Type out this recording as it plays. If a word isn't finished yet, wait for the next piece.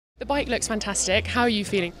The bike looks fantastic. How are you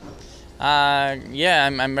feeling? Yeah,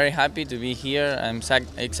 I'm very happy to be here. I'm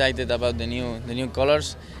excited about the new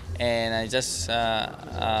colors, and I just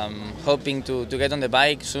hoping to get on the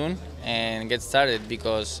bike soon and get started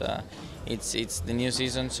because it's the new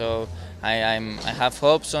season. So I have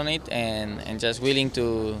hopes on it and just willing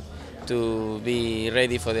to be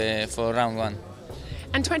ready for round one.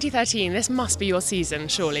 And 2013, this must be your season,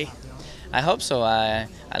 surely. I hope so.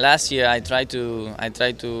 Last year I tried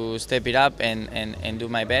to step it up and do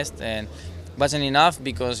my best, and wasn't enough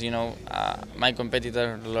because my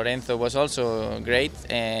competitor Lorenzo was also great,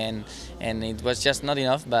 and it was just not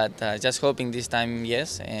enough. But just hoping this time,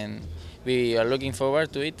 yes, and we are looking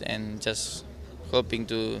forward to it and just hoping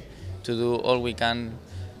to do all we can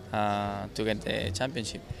to get the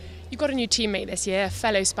championship. You've got a new teammate this year, a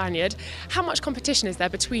fellow Spaniard. How much competition is there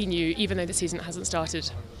between you, even though the season hasn't started?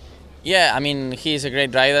 Yeah, I mean, he's a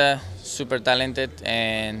great rider, super talented,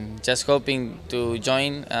 and just hoping to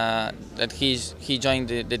join. That he joined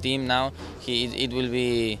the team now. It will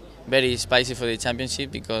be very spicy for the championship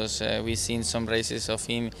because we've seen some races of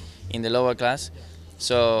him in the lower class.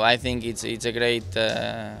 So I think it's a great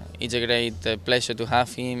pleasure to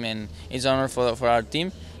have him, and it's an honor for our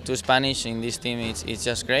team. Two Spanish in this team, it's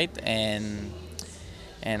just great, and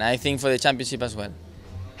I think for the championship as well.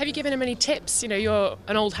 Have you given him any tips? You're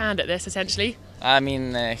an old hand at this, essentially. I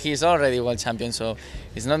mean, he's already world champion, so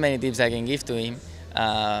there's not many tips I can give to him.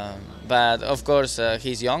 But of course,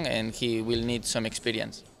 he's young and he will need some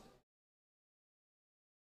experience.